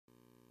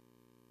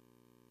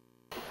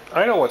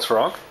I know what's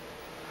wrong.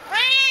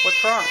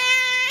 What's wrong?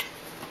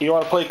 You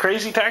want to play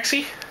Crazy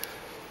Taxi?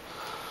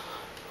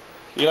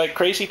 You like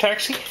Crazy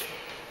Taxi?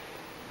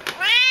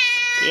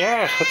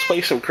 Yeah, let's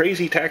play some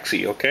Crazy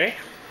Taxi, okay?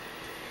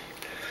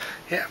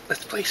 Yeah,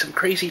 let's play some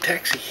Crazy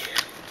Taxi.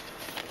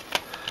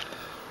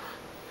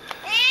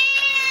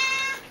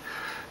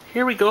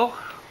 Here we go.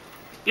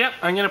 Yep,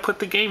 I'm going to put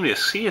the game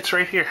disc. See, it's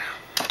right here.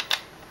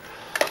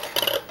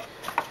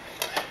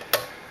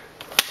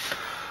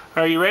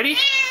 Are you ready?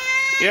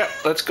 Yep,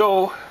 let's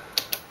go.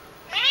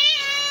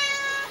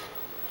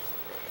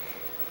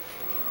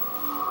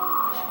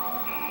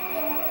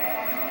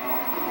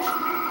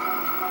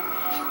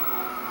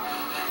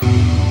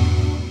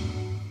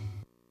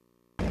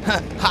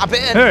 Hop in.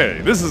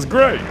 Hey, this is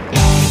great.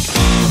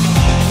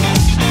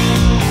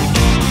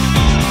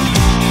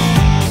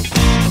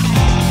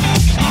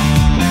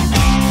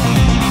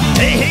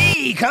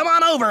 Hey, come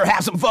on over,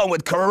 have some fun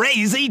with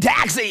Crazy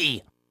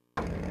Taxi.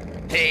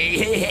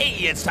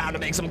 Hey, it's time to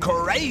make some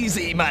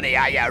crazy money.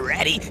 Are you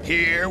ready?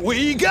 Here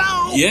we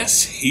go.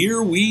 Yes,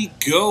 here we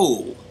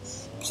go.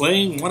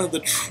 Playing one of the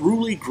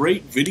truly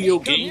great video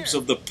games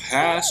of the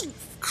past,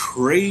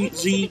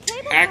 Crazy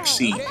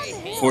Taxi,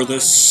 for the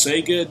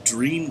Sega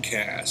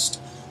Dreamcast.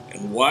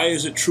 And why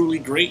is it truly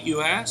great,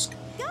 you ask?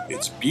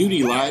 Its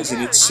beauty lies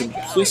in its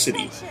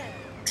simplicity.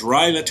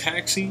 Drive a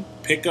taxi,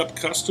 pick up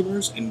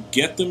customers, and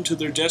get them to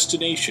their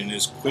destination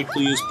as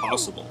quickly as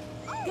possible.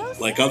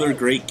 Like other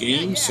great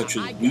games such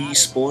as Wii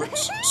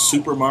Sports,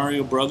 Super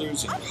Mario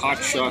Bros., and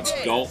Hot Shots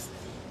Golf,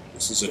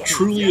 this is a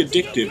truly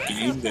addictive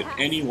game that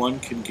anyone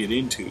can get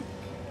into.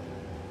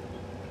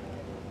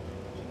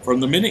 From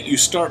the minute you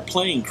start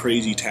playing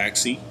Crazy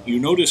Taxi, you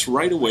notice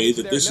right away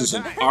that this is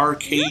an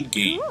arcade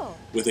game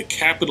with a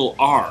capital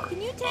R.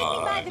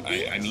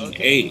 I mean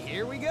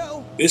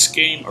A. This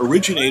game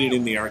originated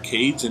in the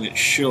arcades and it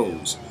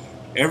shows.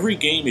 Every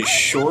game is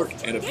short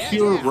and a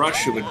pure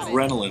rush of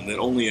adrenaline that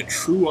only a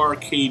true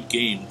arcade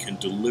game can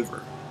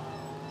deliver.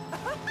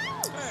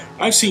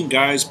 I've seen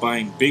guys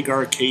buying big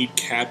arcade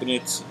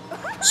cabinets,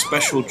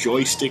 special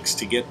joysticks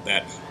to get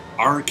that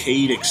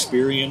arcade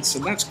experience,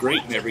 and that's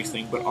great and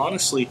everything, but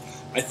honestly,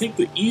 I think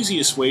the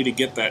easiest way to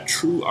get that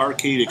true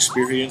arcade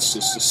experience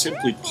is to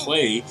simply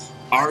play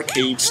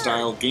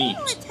arcade-style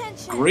games.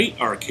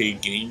 Great arcade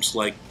games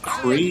like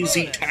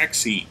Crazy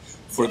Taxi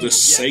for the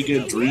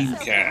Sega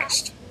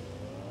Dreamcast.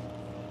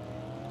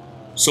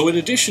 So in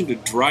addition to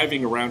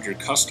driving around your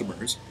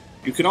customers,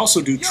 you can also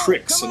do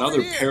tricks and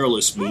other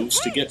perilous moves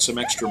to get some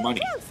extra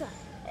money.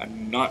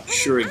 I'm not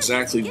sure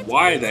exactly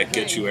why that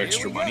gets you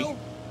extra money.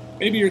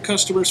 Maybe your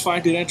customers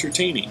find it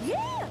entertaining.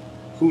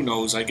 Who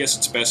knows, I guess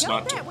it's best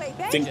not to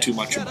think too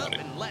much about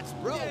it.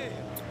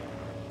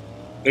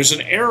 There's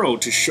an arrow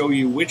to show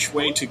you which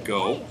way to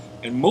go,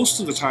 and most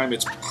of the time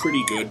it's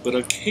pretty good, but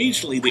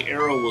occasionally the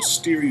arrow will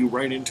steer you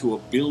right into a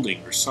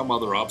building or some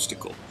other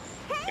obstacle.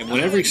 And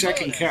when every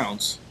second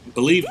counts,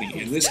 believe me,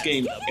 in this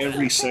game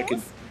every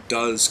second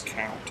does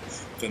count,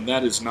 then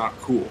that is not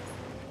cool.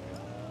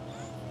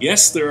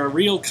 Yes, there are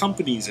real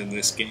companies in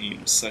this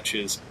game, such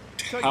as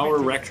Tower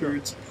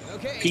Records,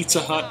 Pizza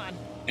Hut,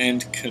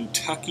 and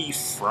Kentucky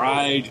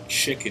Fried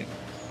Chicken.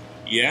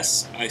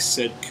 Yes, I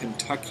said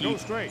Kentucky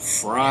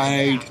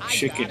Fried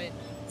Chicken.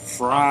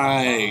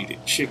 Fried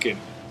Chicken.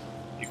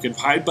 You can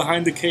hide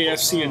behind the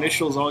KFC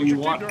initials all you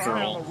want,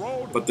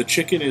 Colonel, but the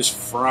chicken is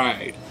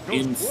fried.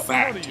 In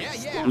fact,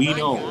 we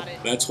know.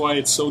 That's why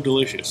it's so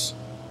delicious.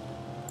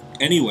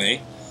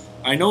 Anyway,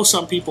 I know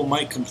some people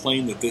might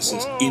complain that this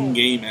is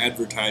in-game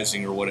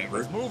advertising or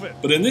whatever,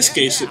 but in this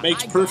case it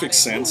makes perfect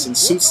sense and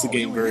suits the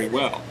game very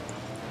well.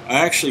 I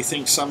actually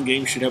think some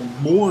games should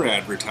have more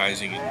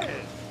advertising in them.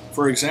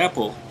 For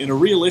example, in a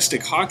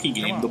realistic hockey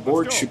game, the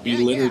board should be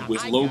littered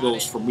with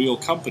logos from real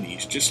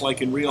companies, just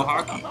like in real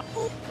hockey.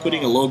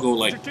 Putting a logo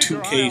like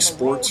 2K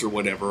Sports or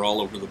whatever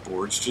all over the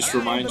boards just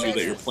reminds you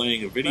that you're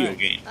playing a video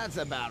game. That's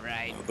about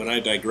right. But I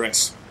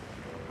digress.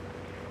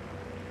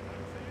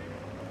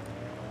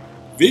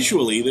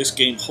 Visually, this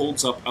game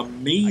holds up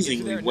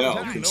amazingly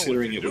well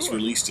considering it was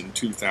released in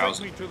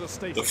 2000.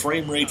 The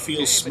frame rate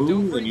feels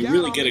smooth and you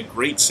really get a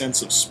great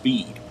sense of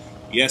speed.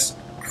 Yes,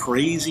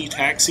 Crazy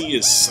Taxi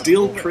is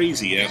still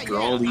crazy after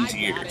all these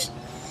years.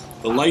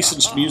 The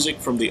licensed music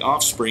from The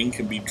Offspring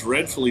can be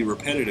dreadfully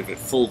repetitive at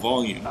full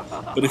volume,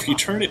 but if you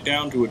turn it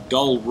down to a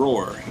dull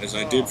roar, as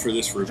I did for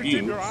this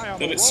review,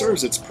 then it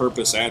serves its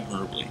purpose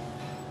admirably.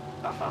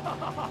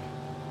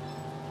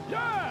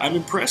 I'm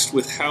impressed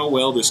with how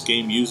well this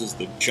game uses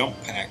the jump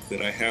pack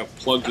that I have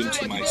plugged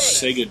into my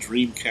Sega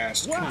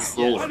Dreamcast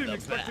controller.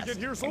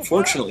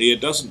 Unfortunately, it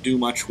doesn't do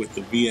much with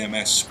the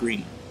VMS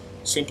screen.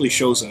 It simply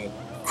shows a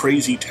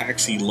Crazy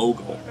Taxi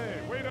logo.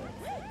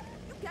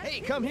 Hey,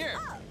 come here.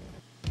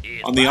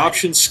 On the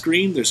options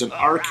screen, there's an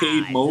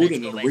arcade mode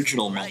and an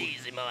original mode.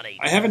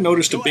 I haven't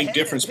noticed a big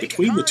difference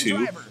between the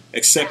two,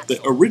 except that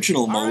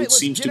original mode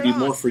seems to be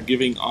more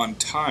forgiving on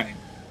time,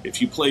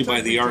 if you play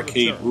by the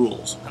arcade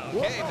rules.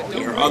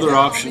 There are other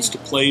options to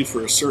play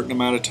for a certain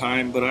amount of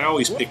time, but I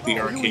always pick the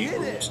arcade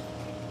rules.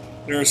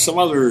 There are some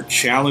other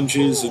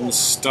challenges and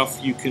stuff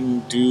you can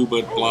do,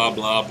 but blah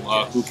blah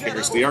blah, who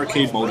cares? The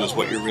arcade mode is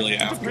what you're really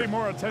after. Pay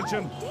more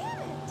attention.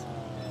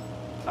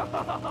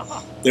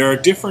 There are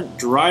different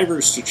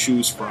drivers to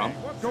choose from,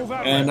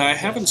 and I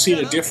haven't seen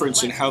a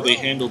difference in how they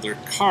handle their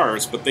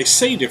cars, but they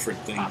say different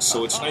things,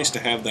 so it's nice to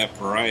have that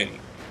variety.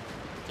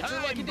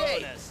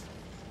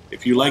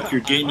 If you like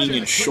your gaming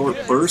in short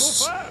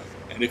bursts,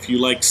 and if you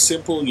like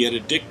simple yet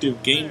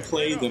addictive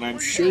gameplay, then I'm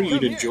sure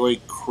you'd enjoy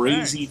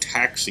Crazy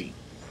Taxi.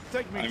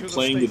 I'm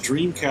playing the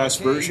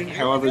Dreamcast version,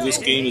 however this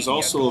game is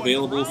also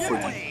available for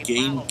the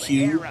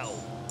GameCube,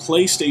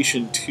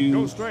 PlayStation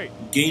 2,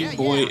 Game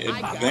Boy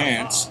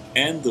Advance,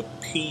 and the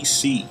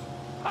PC.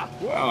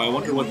 Wow, I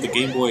wonder what the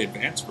Game Boy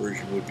Advance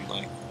version would be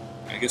like.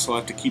 I guess I'll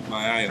have to keep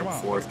my eye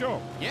out for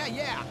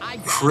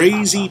it.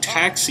 Crazy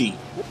Taxi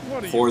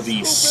for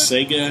the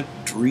Sega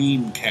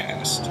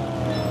Dreamcast.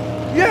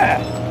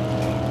 Yeah!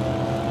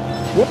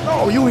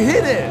 Oh, you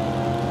hit it!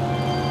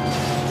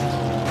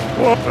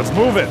 Whoa, let's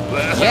move it.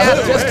 Yeah,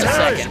 just a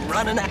second.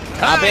 Running out.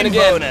 Hop in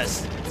again. Bonus.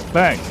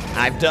 Thanks.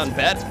 I've done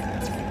better.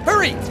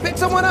 Hurry, pick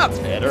someone up.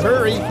 Better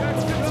hurry.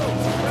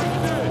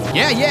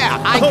 Yeah,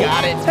 I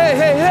got it.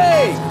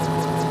 Hey!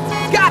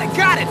 Got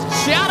it.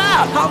 Shut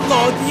up. How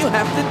long do you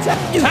have to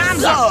take?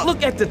 Time's up.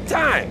 Look at the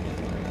time.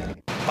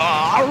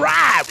 All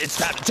right, it's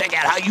time to check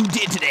out how you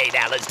did today.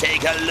 Now let's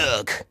take a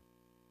look.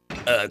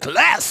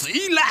 Class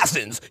C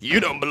license.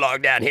 You don't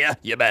belong down here.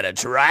 You better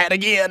try it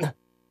again.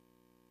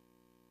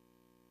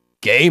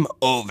 Game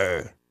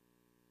over.